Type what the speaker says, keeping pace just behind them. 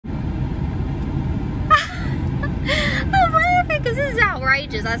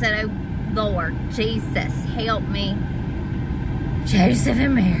ages. I said, oh, Lord, Jesus, help me. Joseph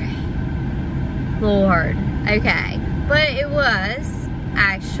and Mary. Lord. Okay. But it was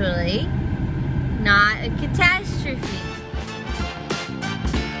actually not a catastrophe.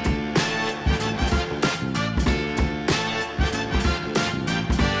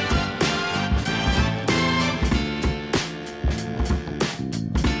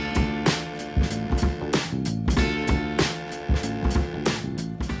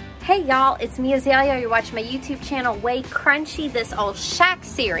 Hey y'all, it's me Azalea. You're watching my YouTube channel, WayCrunchy, this Ole Shack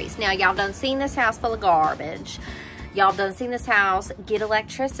series. Now y'all done seen this house full of garbage. Y'all done seen this house get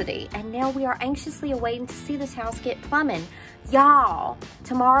electricity. And now we are anxiously awaiting to see this house get plumbing. Y'all,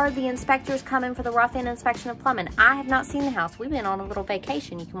 tomorrow the inspector's coming for the rough-in inspection of plumbing. I have not seen the house. We've been on a little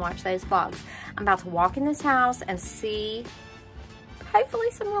vacation. You can watch those vlogs. I'm about to walk in this house and see,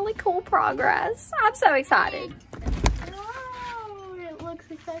 hopefully, some really cool progress. I'm so excited. Looks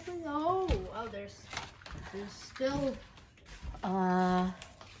exactly. Oh, there's still.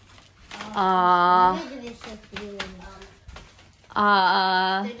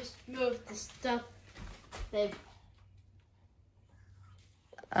 They just moved the stuff. They've.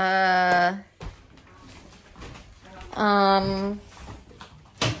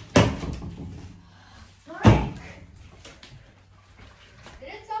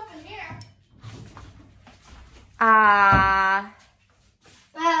 It's up in here.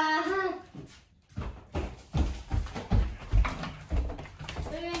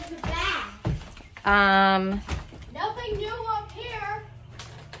 Nothing new up here.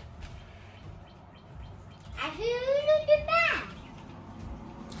 I feel look at that.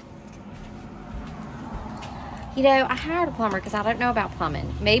 You know, I hired a plumber because I don't know about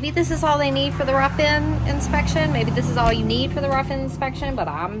plumbing. Maybe this is all they need for the rough-in inspection. Maybe this is all you need for the rough-in inspection, but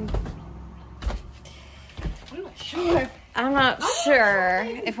I'm not sure. I'm not sure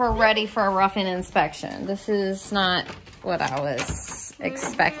if we're ready for a rough-in inspection. This is not what I was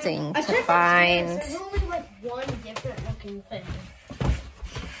expecting to find. There's only like one different looking thing.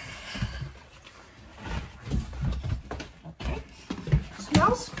 Okay.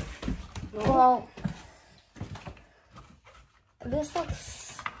 Smells? Well, this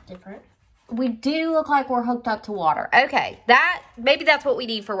looks different. We do look like we're hooked up to water. Okay, maybe that's what we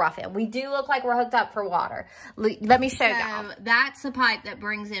need for rough-in. We do look like we're hooked up for water. Let me show you. That's the pipe that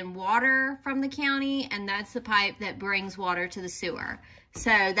brings in water from the county, and that's the pipe that brings water to the sewer. So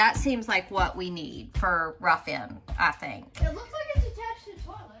that seems like what we need for rough-in, I think. It looks like it's attached to the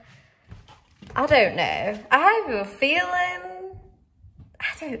toilet. I don't know. I have a feeling, I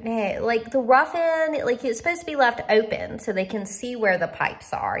don't know, like the rough-in, like it's supposed to be left open so they can see where the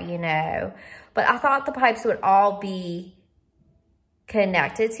pipes are, you know. But I thought the pipes would all be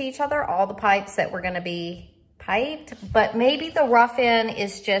connected to each other, all the pipes that were gonna be piped. But maybe the rough-in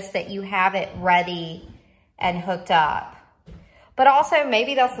is just that you have it ready and hooked up. But also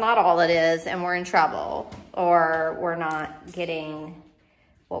maybe that's not all it is and we're in trouble, or we're not getting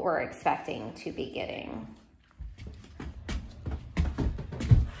what we're expecting to be getting.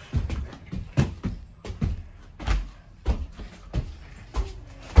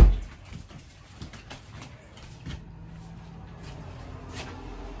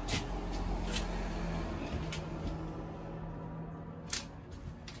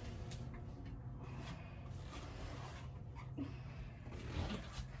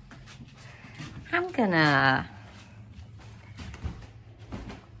 I'm gonna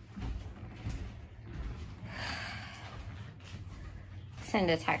send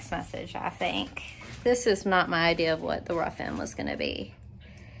a text message, I think. This is not my idea of what the rough-in was gonna be.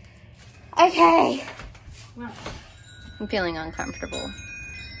 Okay. I'm feeling uncomfortable.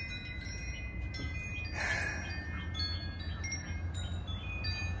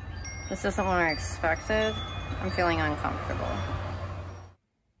 This isn't what I expected. I'm feeling uncomfortable.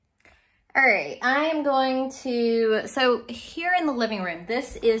 All right, I am going to, so here in the living room,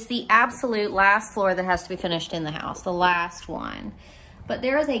 this is the absolute last floor that has to be finished in the house, the last one. But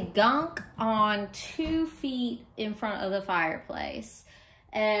there is a gunk on 2 feet in front of the fireplace.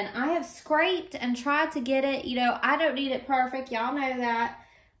 And I have scraped and tried to get it, you know, I don't need it perfect, y'all know that.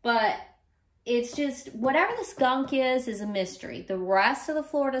 But it's just, whatever this gunk is a mystery. The rest of the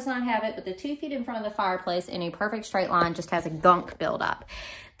floor does not have it, but the 2 feet in front of the fireplace in a perfect straight line just has a gunk buildup.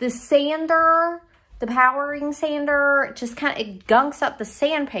 The sander, the powering sander, just kind of, it gunks up the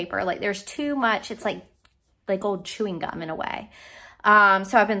sandpaper. Like there's too much, it's like old chewing gum in a way.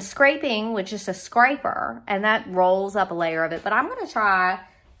 So I've been scraping with just a scraper and that rolls up a layer of it, but I'm gonna try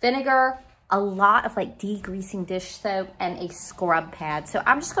vinegar, a lot of like degreasing dish soap and a scrub pad. So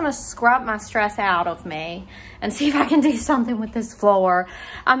I'm just gonna scrub my stress out of me and see if I can do something with this floor.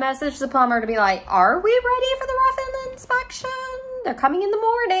 I messaged the plumber to be like, are we ready for the rough-in inspection? They're coming in the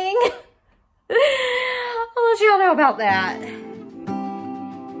morning. I'll let y'all know about that.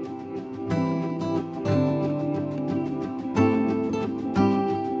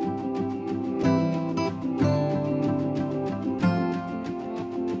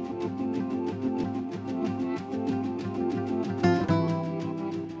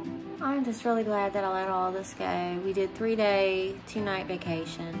 I'm just really glad that I let all this go. We did 3-day, 2-night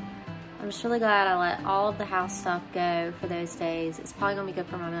vacation. I'm just really glad I let all of the house stuff go for those days. It's probably gonna be good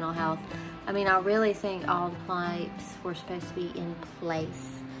for my mental health. I mean, I really think all the pipes were supposed to be in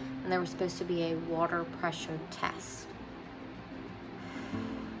place and there was supposed to be a water pressure test.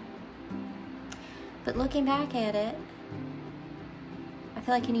 But looking back at it, I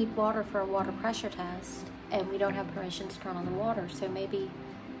feel like you need water for a water pressure test and we don't have permission to turn on the water. So maybe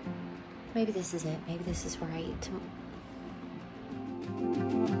this is it. Maybe this is right.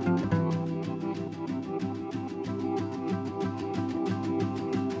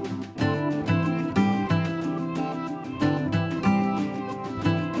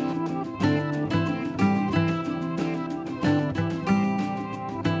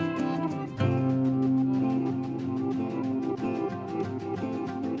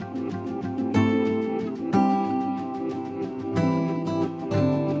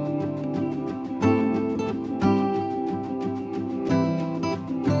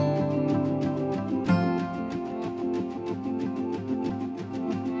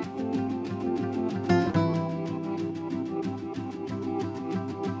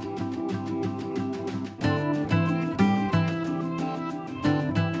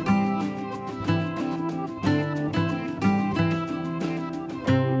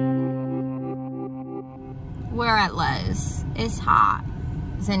 We're at Lowe's. It's hot.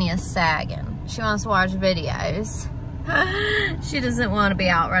 Zennia's sagging. She wants to watch videos. She doesn't want to be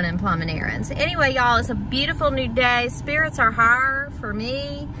out running plumbing errands. Anyway, y'all, it's a beautiful new day. Spirits are higher for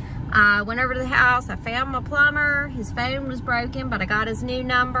me. I went over to the house. I found my plumber. His phone was broken, but I got his new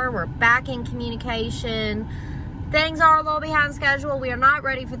number. We're back in communication. Things are a little behind schedule. We are not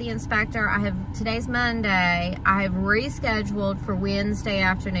ready for the inspector. Today's Monday. I have rescheduled for Wednesday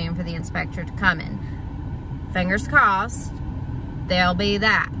afternoon for the inspector to come in. Fingers crossed, that'll be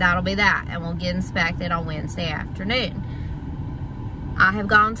that, and we'll get inspected on Wednesday afternoon. I have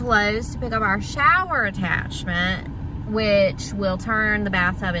gone to Lowe's to pick up our shower attachment, which will turn the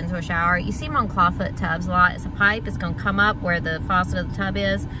bathtub into a shower. You see them on clawfoot tubs a lot. It's a pipe. It's going to come up where the faucet of the tub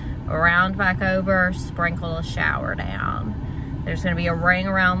is, around back over, sprinkle a shower down. There's going to be a ring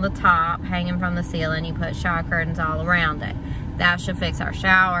around the top, hanging from the ceiling. You put shower curtains all around it. That should fix our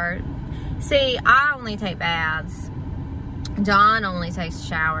shower. See, I only take baths. John only takes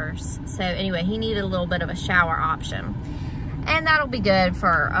showers. So anyway, he needed a little bit of a shower option. And that'll be good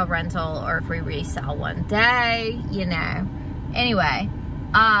for a rental or if we resell one day, you know. Anyway,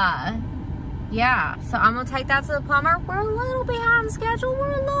 yeah. So I'm going to take that to the plumber. We're a little behind schedule.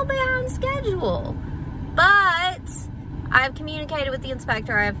 But I've communicated with the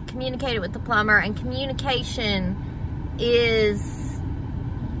inspector. I've communicated with the plumber. And communication is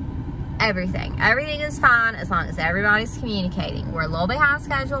everything. Everything is fine as long as everybody's communicating. We're a little behind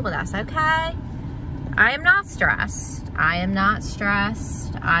schedule, but that's okay. I am not stressed.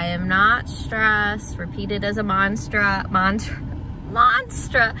 Repeated as a monster,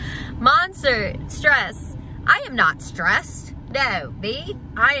 stress. I am not stressed. No, B,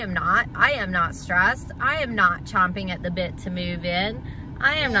 I am not stressed. I am not chomping at the bit to move in.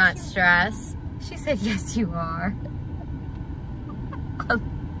 I am not stressed. She said, yes, you are.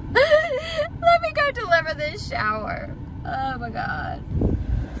 Let me go deliver this shower. Oh my God.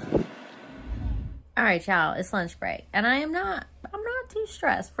 All right, y'all, it's lunch break. And I'm not too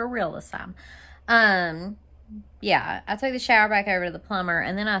stressed for real this time. Yeah, I took the shower back over to the plumber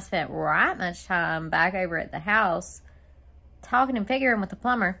and then I spent right much time back over at the house talking and figuring with the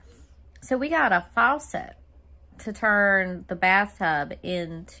plumber. So we got a faucet to turn the bathtub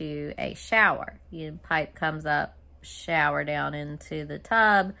into a shower. The pipe comes up, shower down into the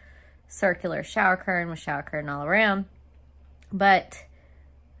tub, circular shower curtain with shower curtain all around. But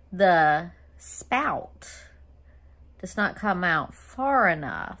the spout does not come out far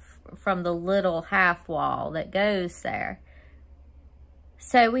enough from the little half wall that goes there.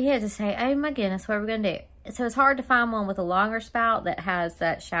 So we had to say, oh my goodness, what are we going to do? So it's hard to find one with a longer spout that has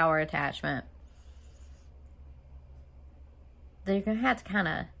that shower attachment. Then you're going to have to kind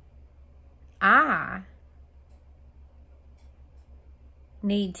of,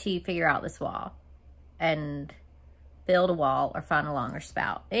 need to figure out this wall and build a wall or find a longer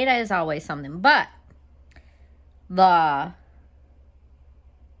spout. It is always something, but the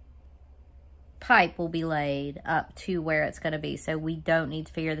pipe will be laid up to where it's going to be, so we don't need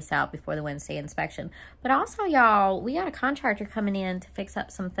to figure this out before the Wednesday inspection. But also, y'all, we got a contractor coming in to fix up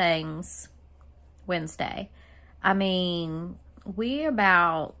some things Wednesday. I mean, we're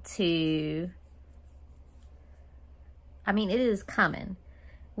about to, I mean, it is coming.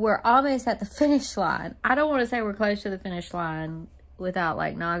 We're almost at the finish line. I don't want to say we're close to the finish line without,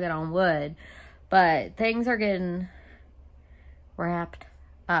 like, knocking on wood, but things are getting wrapped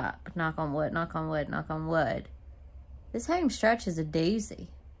up. Knock on wood, knock on wood, knock on wood. This home stretch is a doozy.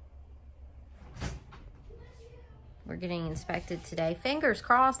 We're getting inspected today. Fingers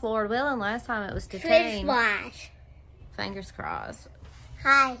crossed, Lord willing. Last time it was detained. Fish flash. Fingers crossed.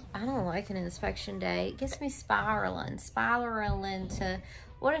 Hi. I don't like an inspection day. It gets me spiraling to,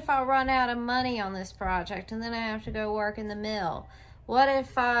 what if I run out of money on this project and then I have to go work in the mill? What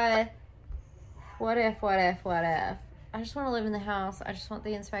if? I just want to live in the house. I just want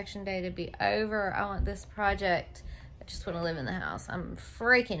the inspection day to be over. I want this project. I just want to live in the house. I'm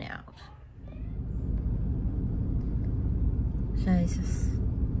freaking out. Jesus.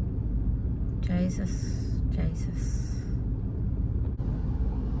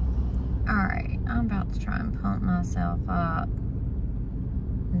 Alright, I'm about to try and pump myself up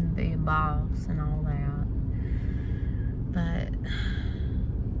and be a boss and all that. But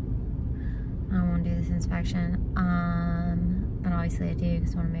I don't want to do this inspection. But obviously I do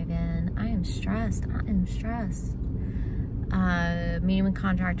because I want to move in. I am stressed. Meeting with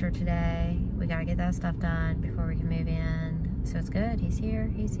contractor today. We got to get that stuff done before we can move in. So it's good. He's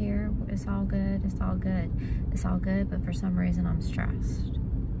here. It's all good. But for some reason I'm stressed.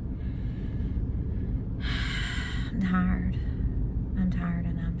 I'm tired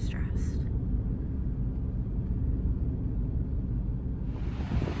and I'm stressed.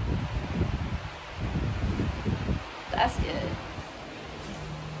 That's good.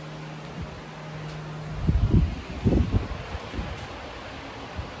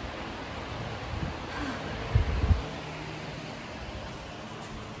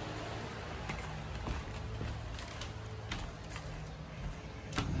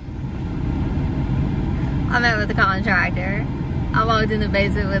 I met with the contractor. I walked in the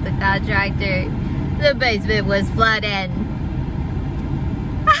basement with the contractor. The basement was flooding.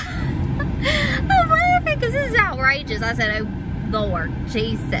 I'm laughing because this is outrageous. I said, oh Lord,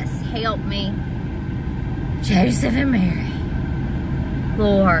 Jesus, help me. Joseph and Mary.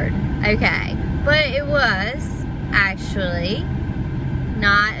 Lord. Okay. But it was actually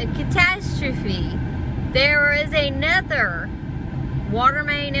not a catastrophe. There was another water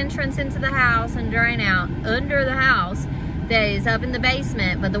main entrance into the house and drain out under the house that is up in the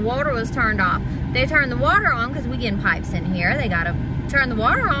basement, but the water was turned off. They turned the water on because we getting pipes in here. They gotta turn the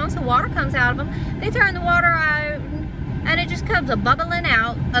water on so water comes out of them. They turn the water out and it just comes bubbling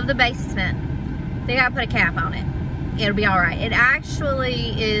out of the basement. They gotta put a cap on it. It'll be all right. It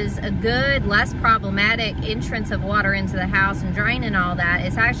actually is a good, less problematic entrance of water into the house and drain and all that.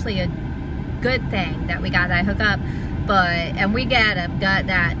 It's actually a good thing that we got that hookup. And we gotta gut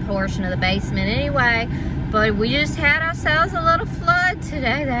that portion of the basement anyway, but we just had ourselves a little flood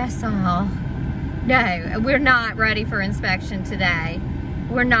today, that's all. No, we're not ready for inspection today.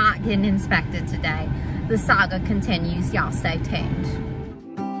 We're not getting inspected today. The saga continues. Y'all stay tuned.